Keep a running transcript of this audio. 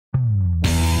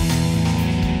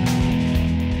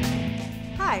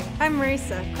I'm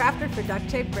Marisa, crafter for Duct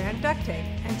Tape brand Duct Tape,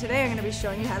 and today I'm going to be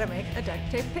showing you how to make a duct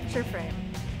tape picture frame.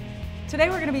 Today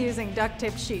we're going to be using duct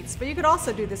tape sheets, but you could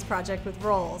also do this project with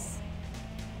rolls.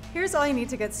 Here's all you need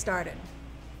to get started.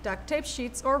 Duct tape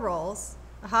sheets or rolls,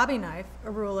 a hobby knife,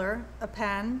 a ruler, a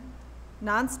pen,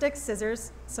 non-stick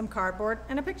scissors, some cardboard,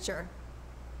 and a picture.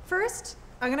 First,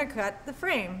 I'm going to cut the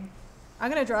frame.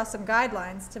 I'm going to draw some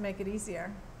guidelines to make it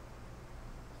easier.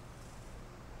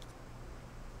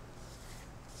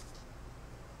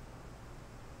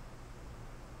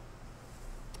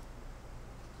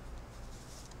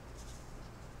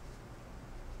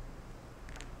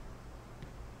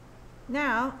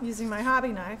 Now, using my hobby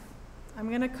knife, I'm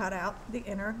going to cut out the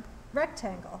inner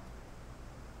rectangle.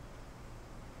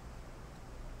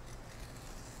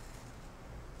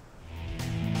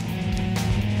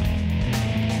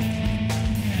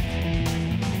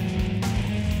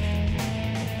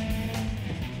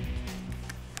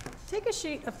 Take a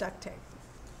sheet of duct tape.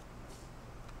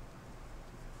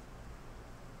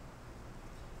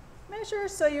 Measure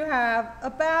so you have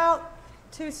about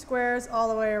 2 squares all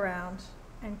the way around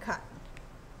and cut.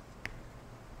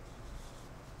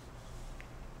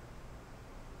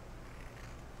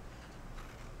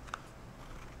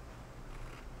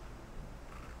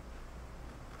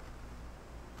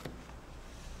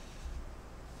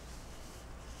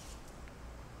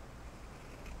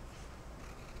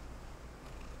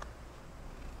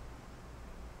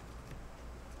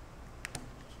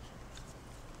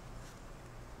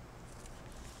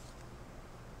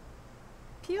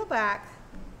 Peel back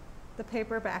the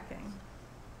paper backing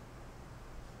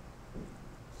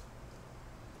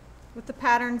with the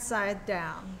pattern side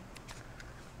down.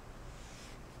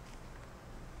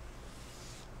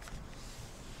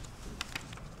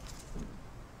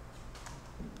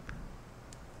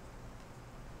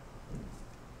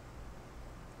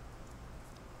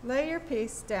 Lay your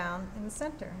piece down in the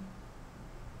center.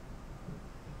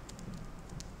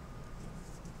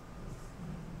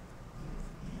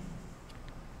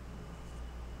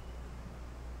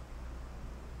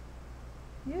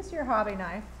 Use your hobby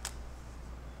knife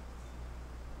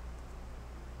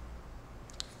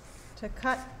to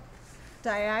cut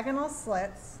diagonal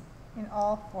slits in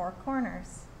all 4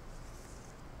 corners.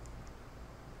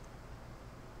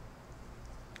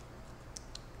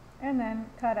 And then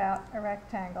cut out a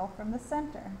rectangle from the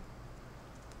center.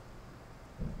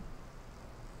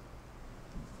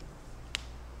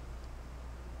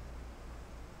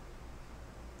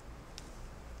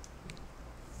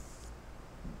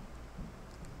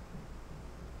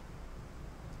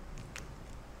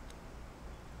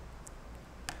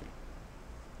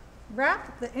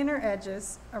 Wrap the inner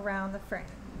edges around the frame.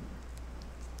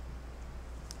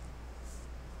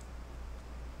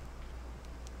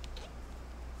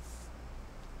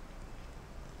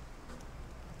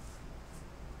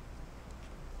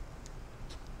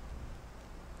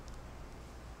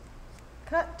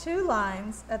 Cut 2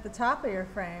 lines at the top of your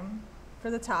frame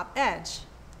for the top edge.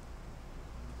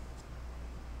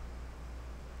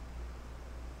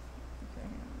 Okay,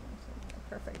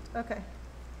 perfect. Okay.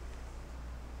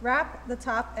 Wrap the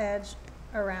top edge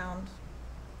around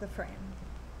the frame.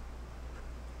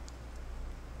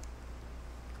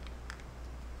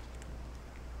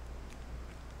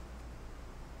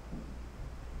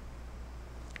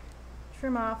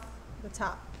 Trim off the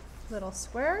top little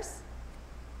squares.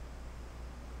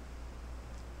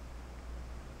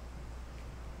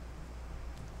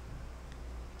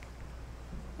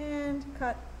 And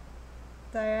cut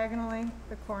diagonally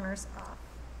the corners off.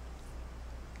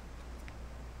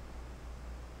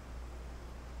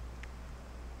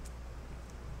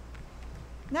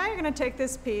 Now you're going to take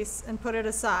this piece and put it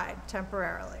aside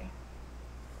temporarily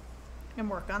and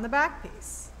work on the back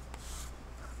piece.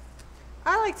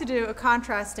 I like to do a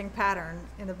contrasting pattern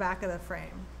in the back of the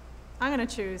frame. I'm going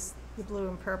to choose the blue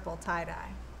and purple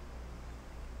tie-dye.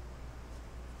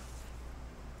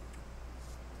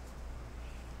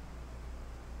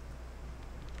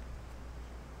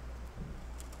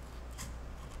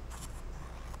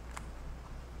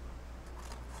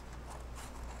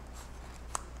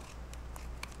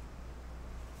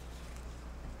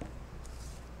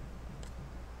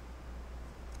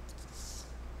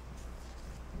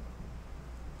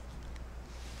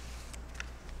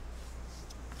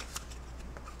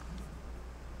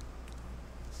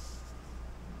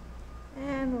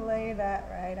 And lay that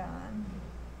right on.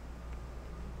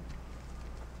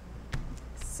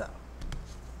 So,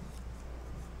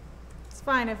 it's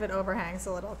fine if it overhangs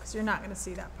a little because you're not going to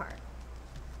see that part.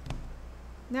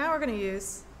 Now we're going to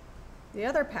use the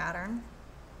other pattern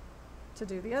to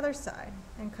do the other side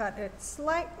and cut it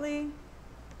slightly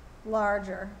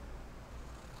larger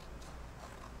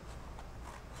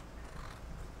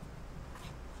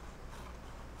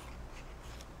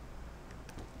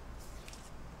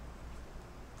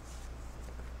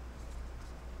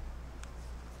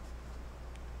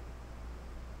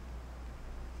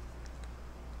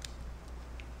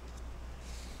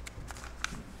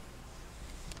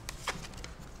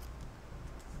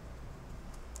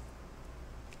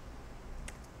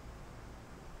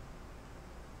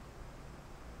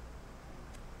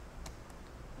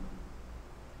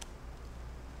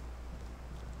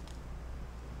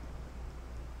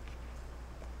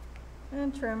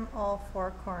And trim all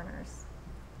 4 corners.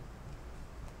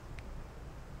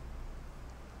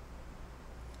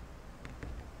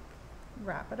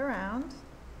 Wrap it around.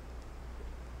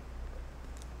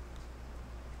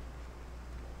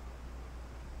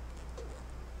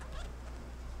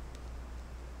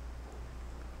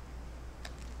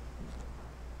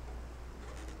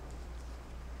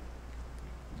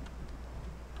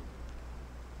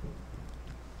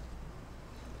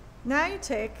 Now you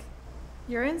take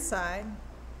your inside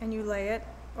and you lay it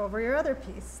over your other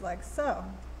piece like so.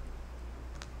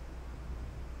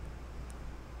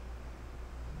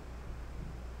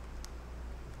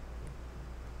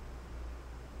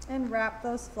 And wrap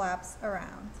those flaps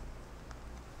around.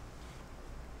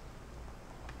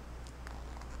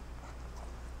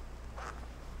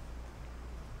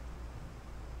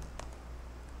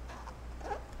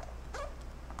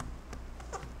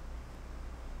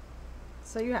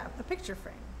 So you have a picture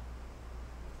frame.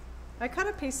 I cut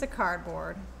a piece of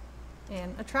cardboard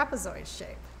in a trapezoid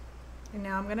shape, and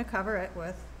now I'm going to cover it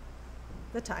with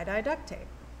the tie-dye duct tape.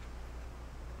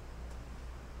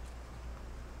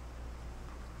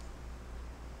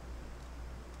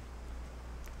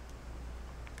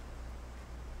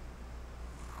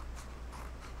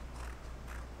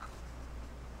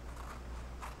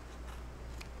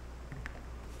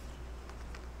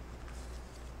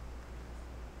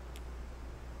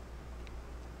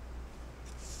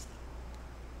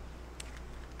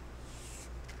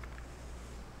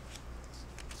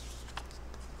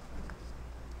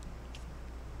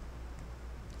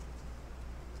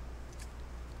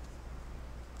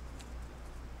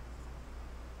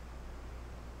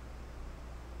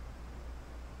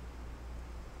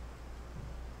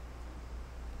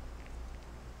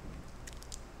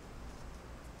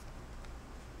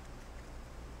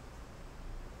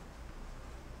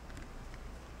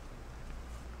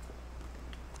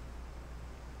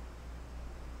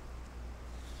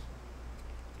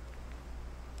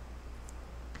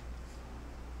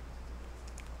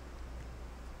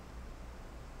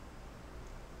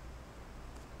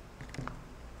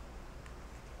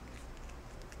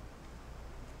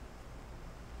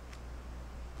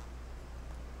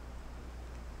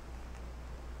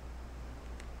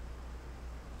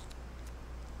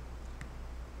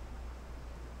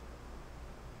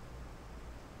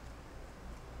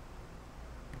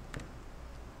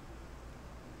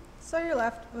 So you're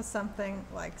left with something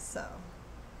like so.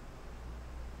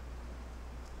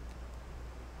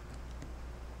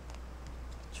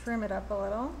 Trim it up a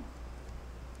little.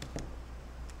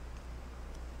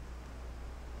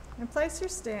 And place your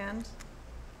stand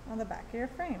on the back of your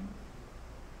frame.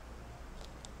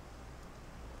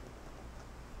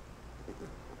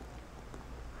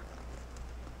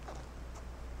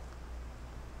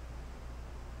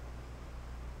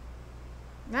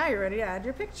 Now you're ready to add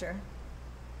your picture.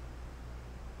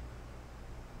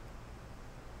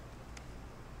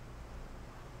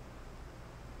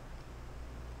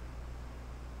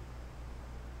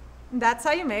 And that's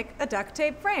how you make a duct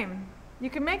tape frame. You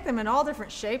can make them in all different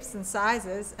shapes and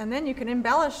sizes, and then you can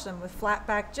embellish them with flat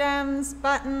back gems,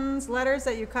 buttons, letters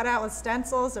that you cut out with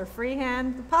stencils or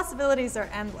freehand. The possibilities are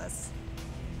endless.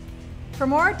 For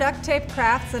more duct tape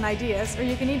crafts and ideas, or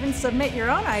you can even submit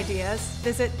your own ideas,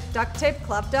 visit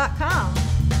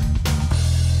ducttapeclub.com.